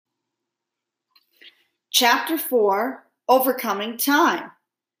Chapter 4, Overcoming Time.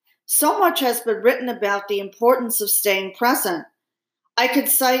 So much has been written about the importance of staying present. I could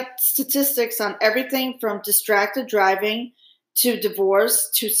cite statistics on everything from distracted driving to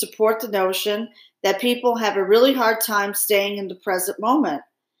divorce to support the notion that people have a really hard time staying in the present moment.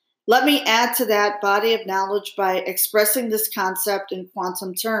 Let me add to that body of knowledge by expressing this concept in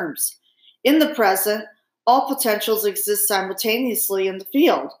quantum terms. In the present, all potentials exist simultaneously in the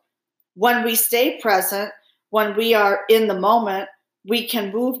field. When we stay present, when we are in the moment, we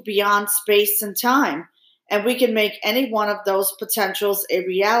can move beyond space and time, and we can make any one of those potentials a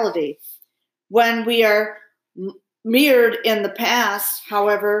reality. When we are mirrored in the past,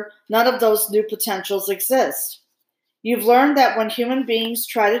 however, none of those new potentials exist. You've learned that when human beings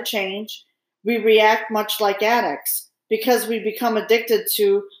try to change, we react much like addicts because we become addicted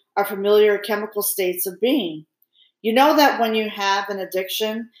to our familiar chemical states of being. You know that when you have an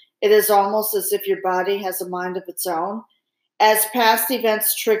addiction, it is almost as if your body has a mind of its own. As past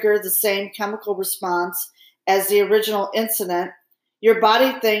events trigger the same chemical response as the original incident, your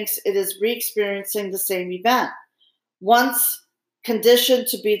body thinks it is re-experiencing the same event. Once conditioned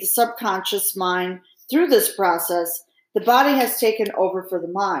to be the subconscious mind through this process, the body has taken over for the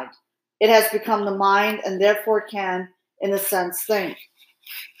mind. It has become the mind and therefore can, in a sense, think.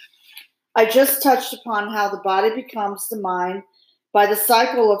 I just touched upon how the body becomes the mind by the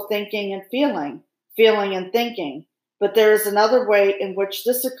cycle of thinking and feeling and thinking. But there is another way in which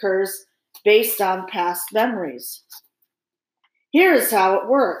this occurs based on past memories. Here is how it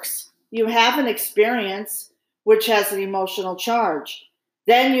works. You have an experience which has an emotional charge.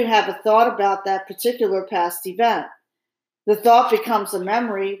 Then you have a thought about that particular past event. The thought becomes a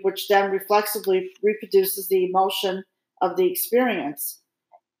memory, which then reflexively reproduces the emotion of the experience.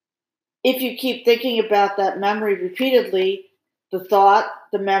 If you keep thinking about that memory repeatedly, the thought,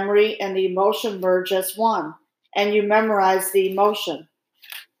 the memory, and the emotion merge as one, and you memorize the emotion.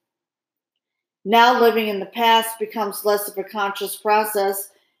 Now living in the past becomes less of a conscious process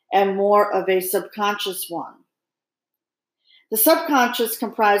and more of a subconscious one. The subconscious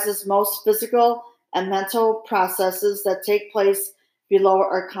comprises most physical and mental processes that take place below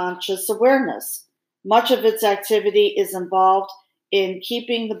our conscious awareness. Much of its activity is involved in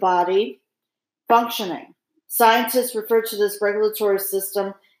keeping the body functioning. Scientists refer to this regulatory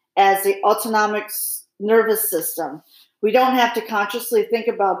system as the autonomic nervous system. We don't have to consciously think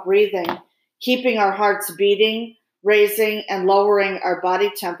about breathing, keeping our hearts beating, raising and lowering our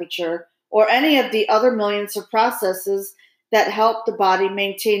body temperature, or any of the other millions of processes that help the body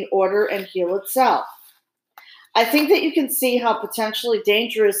maintain order and heal itself. I think that you can see how potentially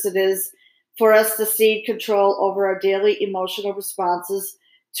dangerous it is for us to cede control over our daily emotional responses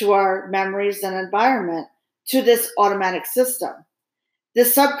to our memories and environment to this automatic system.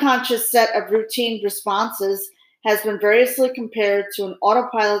 This subconscious set of routine responses has been variously compared to an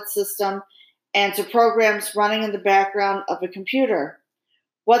autopilot system and to programs running in the background of a computer.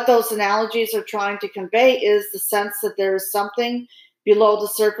 What those analogies are trying to convey is the sense that there is something below the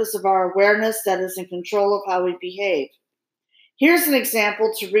surface of our awareness that is in control of how we behave. Here's an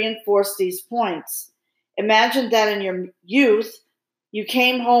example to reinforce these points. Imagine that in your youth, you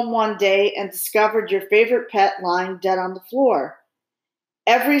came home one day and discovered your favorite pet lying dead on the floor.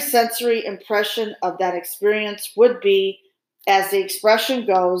 Every sensory impression of that experience would be, as the expression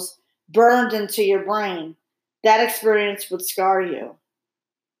goes, burned into your brain. That experience would scar you.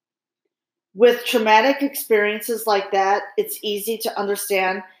 With traumatic experiences like that, it's easy to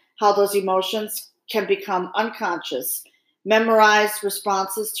understand how those emotions can become unconscious, memorized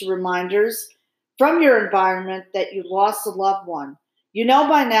responses to reminders from your environment that you lost a loved one. You know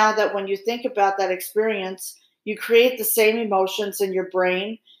by now that when you think about that experience, you create the same emotions in your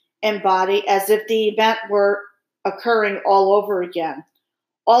brain and body as if the event were occurring all over again.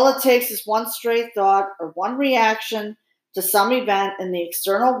 All it takes is one stray thought or one reaction to some event in the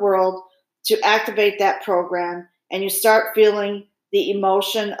external world to activate that program, and you start feeling the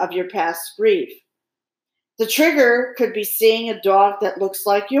emotion of your past grief. The trigger could be seeing a dog that looks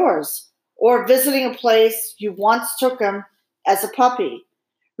like yours, or visiting a place you once took him as a puppy.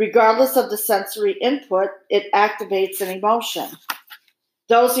 Regardless of the sensory input, it activates an emotion.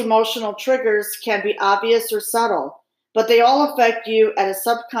 Those emotional triggers can be obvious or subtle, but they all affect you at a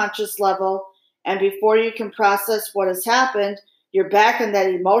subconscious level, and before you can process what has happened, you're back in that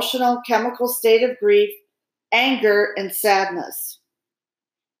emotional, chemical state of grief, anger, and sadness.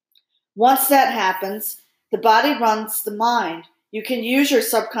 Once that happens, the body runs the mind. You can use your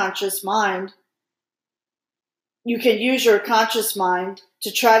subconscious mind. You can use your conscious mind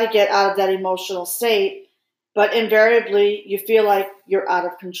to try to get out of that emotional state, but invariably you feel like you're out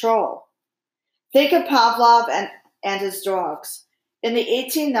of control. Think of Pavlov and his dogs. In the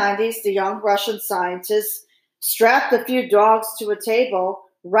 1890s, the young Russian scientists strapped a few dogs to a table,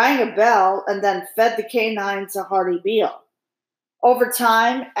 rang a bell, and then fed the canines a hearty meal. Over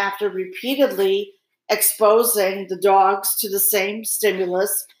time, after repeatedly exposing the dogs to the same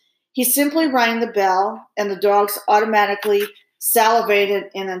stimulus, he simply rang the bell and the dogs automatically salivated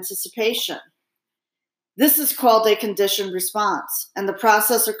in anticipation. This is called a conditioned response, and the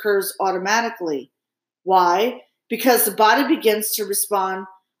process occurs automatically. Why? Because the body begins to respond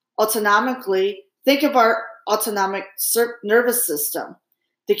autonomically. Think of our autonomic nervous system.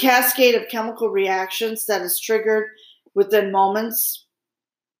 The cascade of chemical reactions that is triggered within moments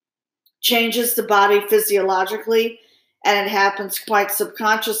changes the body physiologically, and it happens quite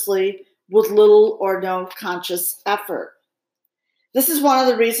subconsciously with little or no conscious effort. This is one of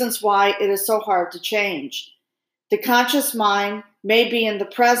the reasons why it is so hard to change. The conscious mind may be in the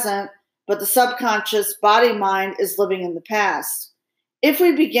present, but the subconscious body mind is living in the past. If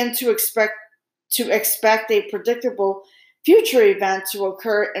we begin to expect a predictable future event to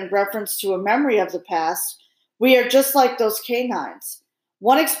occur in reference to a memory of the past, we are just like those canines.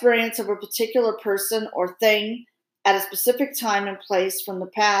 One experience of a particular person or thing at a specific time and place from the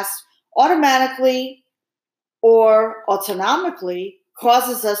past automatically or autonomically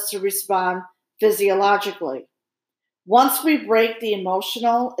causes us to respond physiologically. Once we break the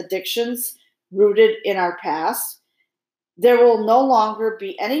emotional addictions rooted in our past, there will no longer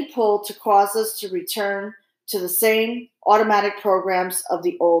be any pull to cause us to return to the same automatic programs of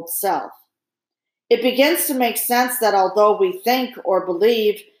the old self. It begins to make sense that although we think or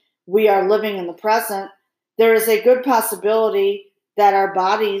believe we are living in the present, there is a good possibility that our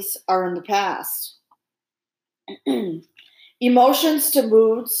bodies are in the past. Emotions to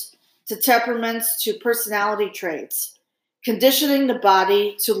moods, to temperaments, to personality traits, conditioning the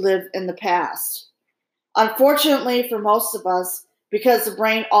body to live in the past. Unfortunately for most of us, because the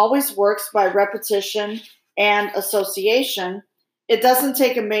brain always works by repetition and association, it doesn't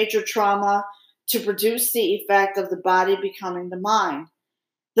take a major trauma to produce the effect of the body becoming the mind.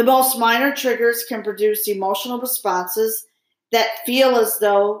 The most minor triggers can produce emotional responses that feel as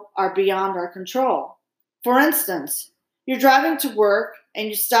though are beyond our control. For instance, you're driving to work and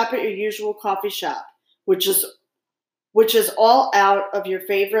you stop at your usual coffee shop, which is all out of your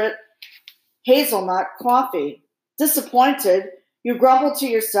favorite hazelnut coffee. Disappointed, you grumble to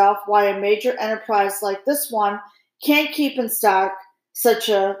yourself why a major enterprise like this one can't keep in stock such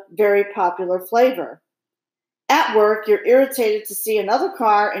a very popular flavor. At work, you're irritated to see another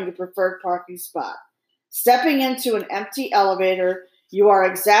car in your preferred parking spot. Stepping into an empty elevator, you are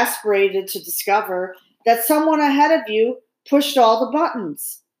exasperated to discover that someone ahead of you pushed all the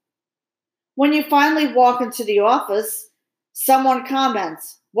buttons. When you finally walk into the office, someone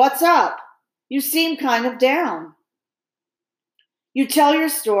comments, "What's up? You seem kind of down." You tell your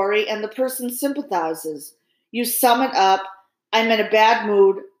story and the person sympathizes. You sum it up, "I'm in a bad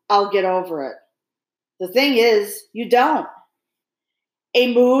mood, I'll get over it." The thing is, you don't.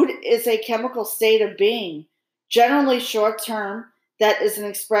 A mood is a chemical state of being, generally short term, that is an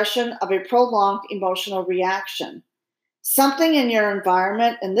expression of a prolonged emotional reaction. Something in your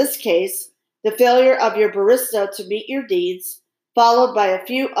environment, in this case, the failure of your barista to meet your needs, followed by a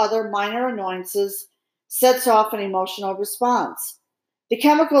few other minor annoyances, sets off an emotional response. The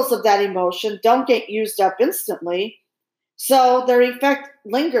chemicals of that emotion don't get used up instantly, so their effect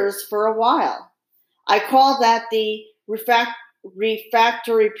lingers for a while. I call that the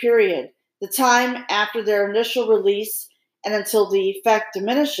refractory period, the time after their initial release and until the effect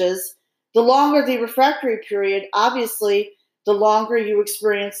diminishes. The longer the refractory period, obviously, the longer you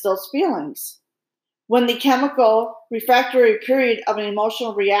experience those feelings. When the chemical refractory period of an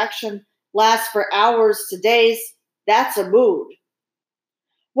emotional reaction lasts for hours to days, that's a mood.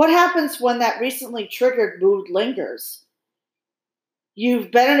 What happens when that recently triggered mood lingers? You've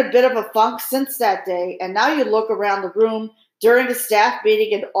been in a bit of a funk since that day, and now you look around the room during a staff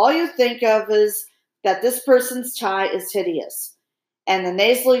meeting, and all you think of is that this person's tie is hideous, and the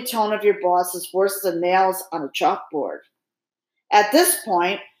nasally tone of your boss is worse than nails on a chalkboard. At this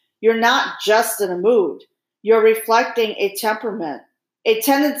point, you're not just in a mood, you're reflecting a temperament, a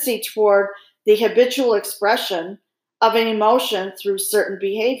tendency toward the habitual expression of an emotion through certain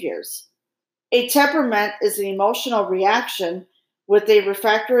behaviors. A temperament is an emotional reaction with a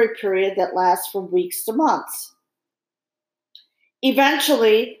refractory period that lasts from weeks to months.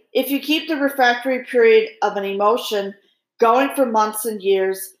 Eventually, if you keep the refractory period of an emotion going for months and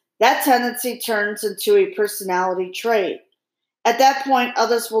years, that tendency turns into a personality trait. At that point,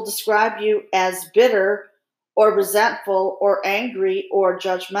 others will describe you as bitter or resentful or angry or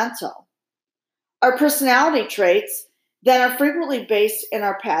judgmental. Our personality traits then are frequently based in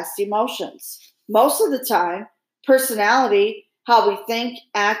our past emotions. Most of the time, personality, how we think,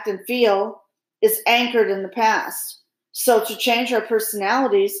 act, and feel, is anchored in the past. So, to change our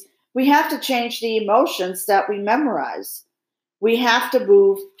personalities, we have to change the emotions that we memorize. We have to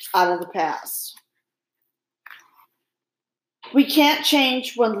move out of the past. We can't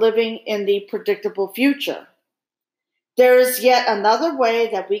change when living in the predictable future. There is yet another way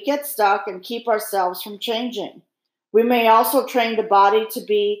that we get stuck and keep ourselves from changing. We may also train the body to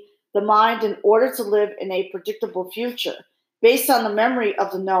be the mind in order to live in a predictable future based on the memory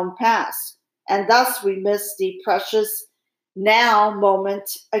of the known past, and thus we miss the precious now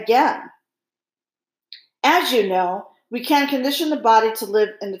moment again. As you know, we can condition the body to live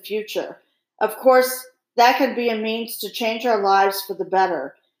in the future. Of course, that can be a means to change our lives for the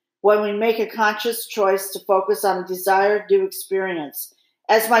better when we make a conscious choice to focus on a desired new experience,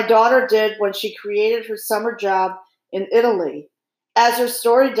 as my daughter did when she created her summer job in Italy. As her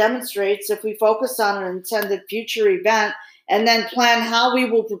story demonstrates, if we focus on an intended future event and then plan how we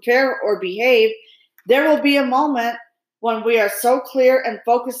will prepare or behave, there will be a moment when we are so clear and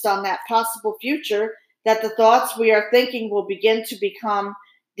focused on that possible future that the thoughts we are thinking will begin to become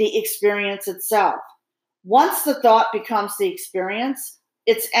the experience itself. Once the thought becomes the experience,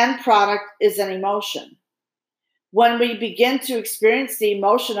 its end product is an emotion. When we begin to experience the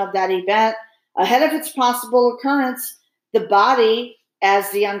emotion of that event ahead of its possible occurrence, the body, as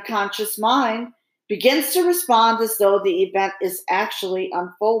the unconscious mind, begins to respond as though the event is actually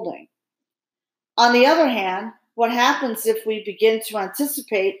unfolding. On the other hand, what happens if we begin to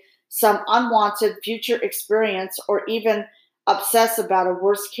anticipate some unwanted future experience or even obsess about a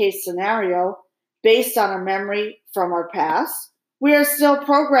worst case scenario based on a memory from our past? We are still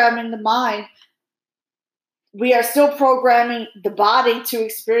programming the mind. We are still programming the body to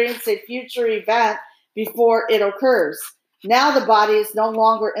experience a future event before it occurs. Now the body is no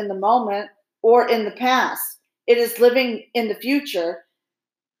longer in the moment or in the past. It is living in the future,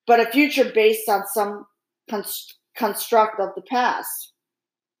 but a future based on some construct of the past.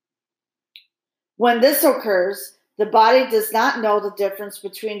 When this occurs, the body does not know the difference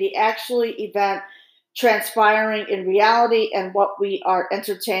between the actual event transpiring in reality and what we are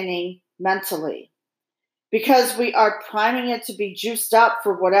entertaining mentally. Because we are priming it to be juiced up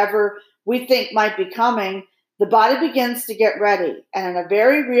for whatever we think might be coming, the body begins to get ready. And in a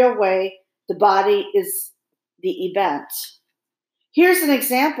very real way, the body is the event. Here's an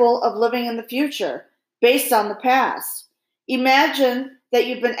example of living in the future based on the past. Imagine that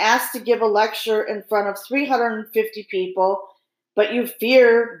you've been asked to give a lecture in front of 350 people, but you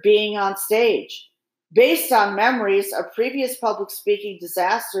fear being on stage. Based on memories of previous public speaking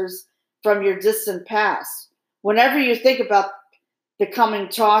disasters from your distant past, whenever you think about the coming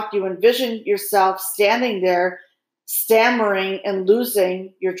talk, you envision yourself standing there, stammering and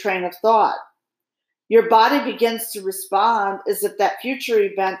losing your train of thought. Your body begins to respond as if that future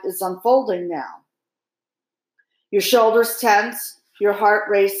event is unfolding now. Your shoulders tense, your heart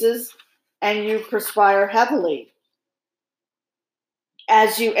races, and you perspire heavily.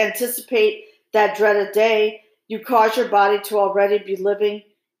 As you anticipate that dreaded day, you cause your body to already be living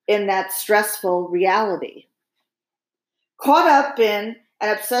in that stressful reality. Caught up in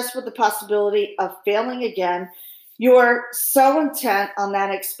and obsessed with the possibility of failing again, you are so intent on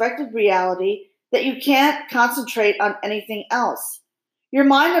that expected reality that you can't concentrate on anything else. Your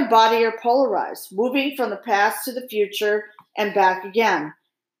mind and body are polarized, moving from the past to the future and back again.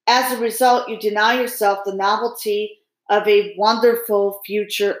 As a result, you deny yourself the novelty of a wonderful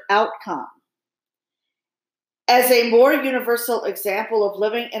future outcome. As a more universal example of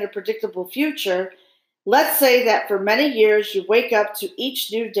living in a predictable future, let's say that for many years you wake up to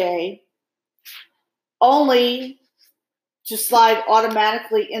each new day only to slide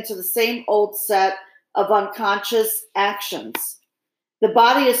automatically into the same old set of unconscious actions. The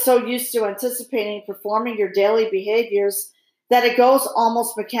body is so used to anticipating performing your daily behaviors that it goes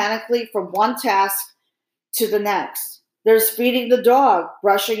almost mechanically from one task to the next. There's feeding the dog,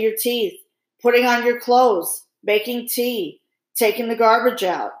 brushing your teeth, putting on your clothes, making tea, taking the garbage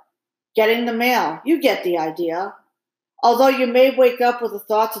out, getting the mail. You get the idea. Although you may wake up with a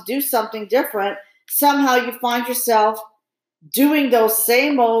thought to do something different, somehow you find yourself doing those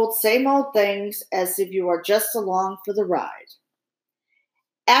same old things as if you are just along for the ride.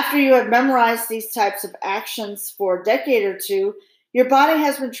 After you have memorized these types of actions for a decade or two, your body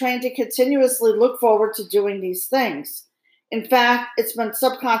has been trained to continuously look forward to doing these things. In fact, it's been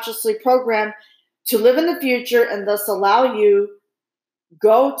subconsciously programmed to live in the future and thus allow you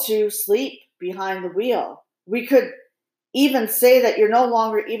go to sleep behind the wheel. We could even say that you're no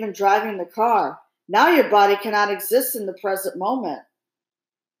longer even driving the car. Now your body cannot exist in the present moment.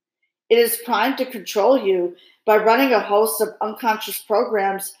 It is primed to control you by running a host of unconscious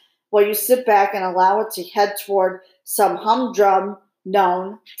programs while you sit back and allow it to head toward some humdrum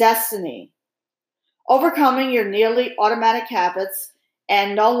known destiny. Overcoming your nearly automatic habits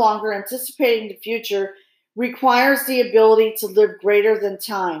and no longer anticipating the future requires the ability to live greater than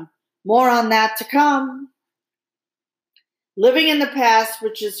time. More on that to come. Living in the past,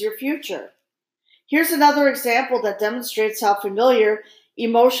 which is your future. Here's another example that demonstrates how familiar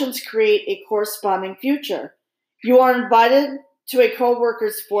emotions create a corresponding future. You are invited to a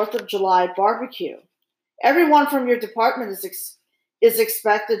coworker's 4th of July barbecue. Everyone from your department is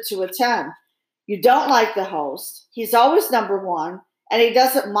expected to attend. You don't like the host. He's always number one, and he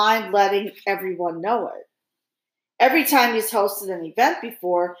doesn't mind letting everyone know it. Every time he's hosted an event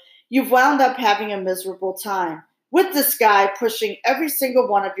before, you've wound up having a miserable time, with this guy pushing every single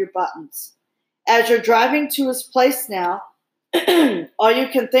one of your buttons. As you're driving to his place now, all you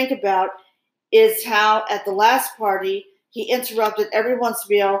can think about is how at the last party he interrupted everyone's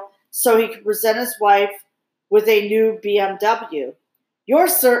meal so he could present his wife with a new BMW. You're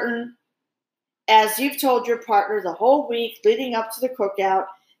certain, as you've told your partner the whole week leading up to the cookout,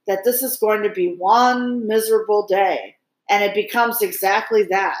 that this is going to be one miserable day, and it becomes exactly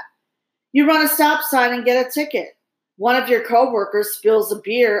that. You run a stop sign and get a ticket. One of your coworkers spills a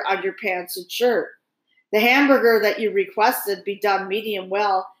beer on your pants and shirt. The hamburger that you requested be done medium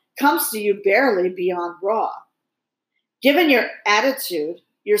well comes to you barely beyond raw. Given your attitude,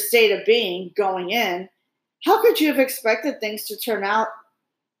 your state of being going in, how could you have expected things to turn out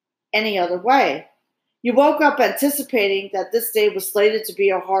any other way? You woke up anticipating that this day was slated to be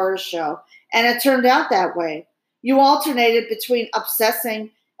a horror show, and it turned out that way. You alternated between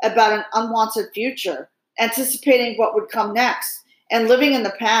obsessing about an unwanted future, anticipating what would come next, and living in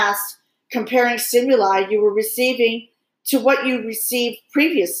the past, comparing stimuli you were receiving to what you received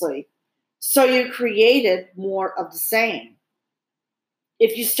previously. So you created more of the same.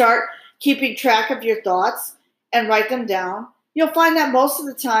 If you start keeping track of your thoughts and write them down, you'll find that most of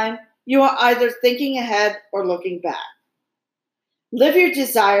the time you are either thinking ahead or looking back. Live your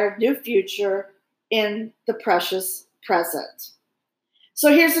desired new future in the precious present. So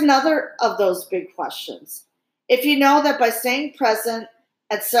here's another of those big questions. If you know that by staying present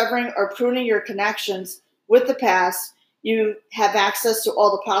and severing or pruning your connections with the past, you have access to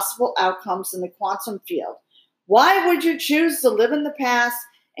all the possible outcomes in the quantum field, why would you choose to live in the past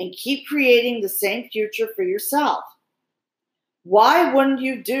and keep creating the same future for yourself? Why wouldn't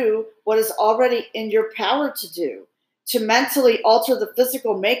you do what is already in your power to do, to mentally alter the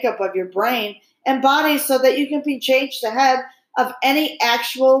physical makeup of your brain and body so that you can be changed ahead of any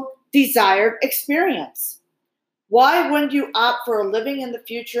actual desired experience? Why wouldn't you opt for a living in the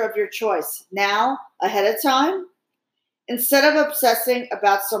future of your choice, now, ahead of time? Instead of obsessing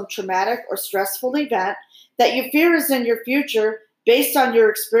about some traumatic or stressful event that you fear is in your future based on your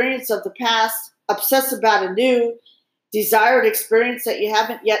experience of the past, obsess about a new, desired experience that you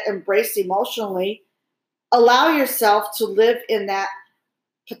haven't yet embraced emotionally. Allow yourself to live in that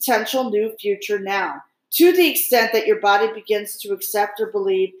potential new future now, to the extent that your body begins to accept or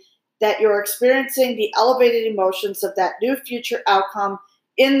believe that you're experiencing the elevated emotions of that new future outcome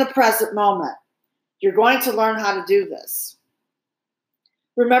in the present moment. You're going to learn how to do this.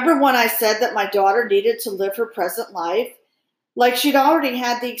 Remember when I said that my daughter needed to live her present life? Like she'd already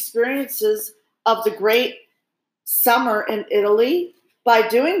had the experiences of the great summer in Italy. By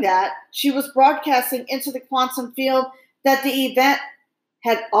doing that, she was broadcasting into the quantum field that the event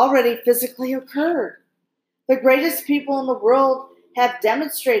had already physically occurred. The greatest people in the world have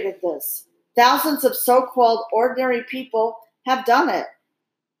demonstrated this. Thousands of so-called ordinary people have done it.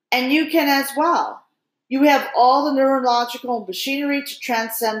 And you can as well. You have all the neurological machinery to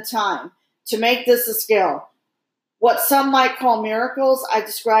transcend time, to make this a skill. What some might call miracles, I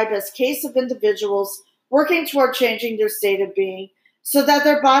describe as case of individuals working toward changing their state of being so that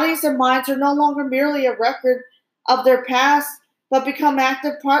their bodies and minds are no longer merely a record of their past, but become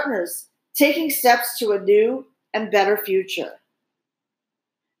active partners, taking steps to a new and better future.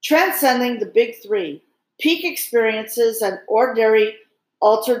 Transcending the big three, peak experiences and ordinary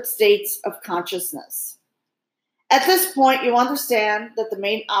altered states of consciousness. At this point, you understand that the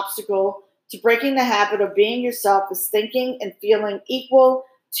main obstacle to breaking the habit of being yourself is thinking and feeling equal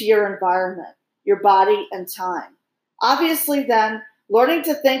to your environment, your body, and time. Obviously, then, learning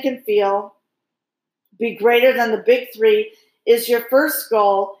to think and feel, be greater than the big three, is your first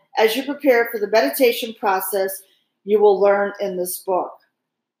goal as you prepare for the meditation process you will learn in this book.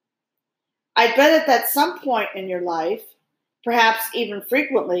 I bet at some point in your life, perhaps even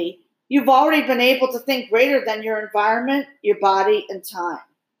frequently, You've already been able to think greater than your environment, your body, and time.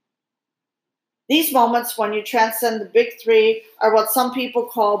 These moments when you transcend the big three are what some people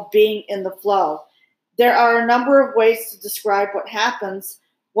call being in the flow. There are a number of ways to describe what happens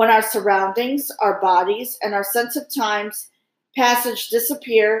when our surroundings, our bodies, and our sense of time's passage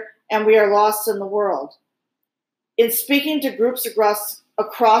disappear and we are lost in the world. In speaking to groups across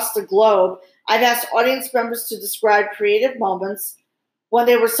the globe, I've asked audience members to describe creative moments when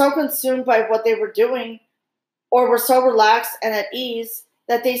they were so consumed by what they were doing or were so relaxed and at ease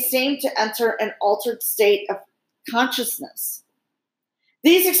that they seemed to enter an altered state of consciousness.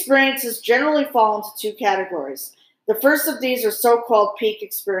 These experiences generally fall into two categories. The first of these are so-called peak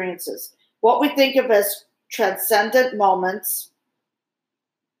experiences, what we think of as transcendent moments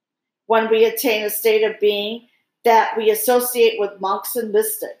when we attain a state of being that we associate with monks and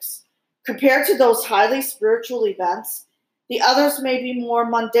mystics. Compared to those highly spiritual events, the others may be more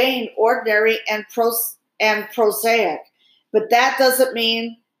mundane, ordinary, and prosaic, but that doesn't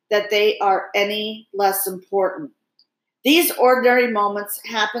mean that they are any less important. These ordinary moments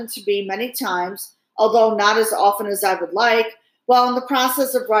happen to me many times, although not as often as I would like, while in the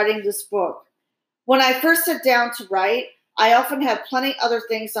process of writing this book. When I first sit down to write, I often have plenty other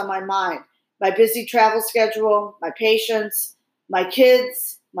things on my mind. My busy travel schedule, my patients, my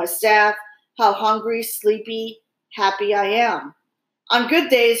kids, my staff, how hungry, sleepy, happy I am. On good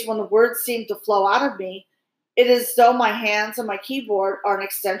days when the words seem to flow out of me, it is as though my hands and my keyboard are an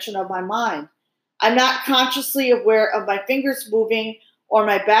extension of my mind. I'm not consciously aware of my fingers moving or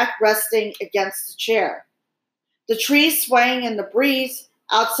my back resting against the chair. The trees swaying in the breeze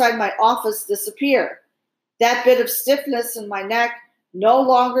outside my office disappear. That bit of stiffness in my neck no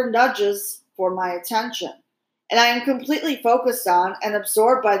longer nudges for my attention, and I am completely focused on and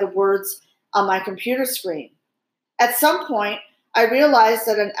absorbed by the words on my computer screen. At some point, I realized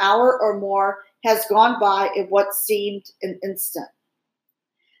that an hour or more has gone by in what seemed an instant.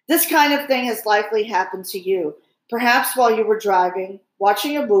 This kind of thing has likely happened to you, perhaps while you were driving,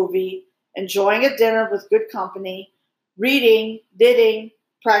 watching a movie, enjoying a dinner with good company, reading, knitting,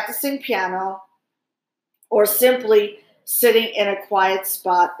 practicing piano, or simply sitting in a quiet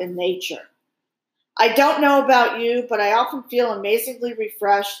spot in nature. I don't know about you, but I often feel amazingly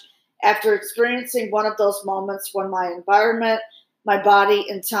refreshed after experiencing one of those moments when my environment, my body,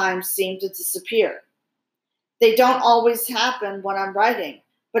 and time seem to disappear. They don't always happen when I'm writing,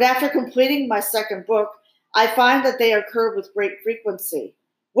 but after completing my second book, I find that they occur with great frequency.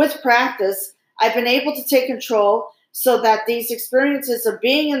 With practice, I've been able to take control so that these experiences of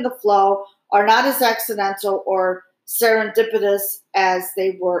being in the flow are not as accidental or serendipitous as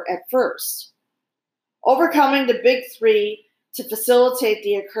they were at first. Overcoming the big three to facilitate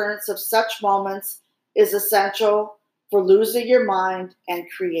the occurrence of such moments is essential for losing your mind and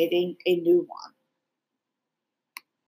creating a new one.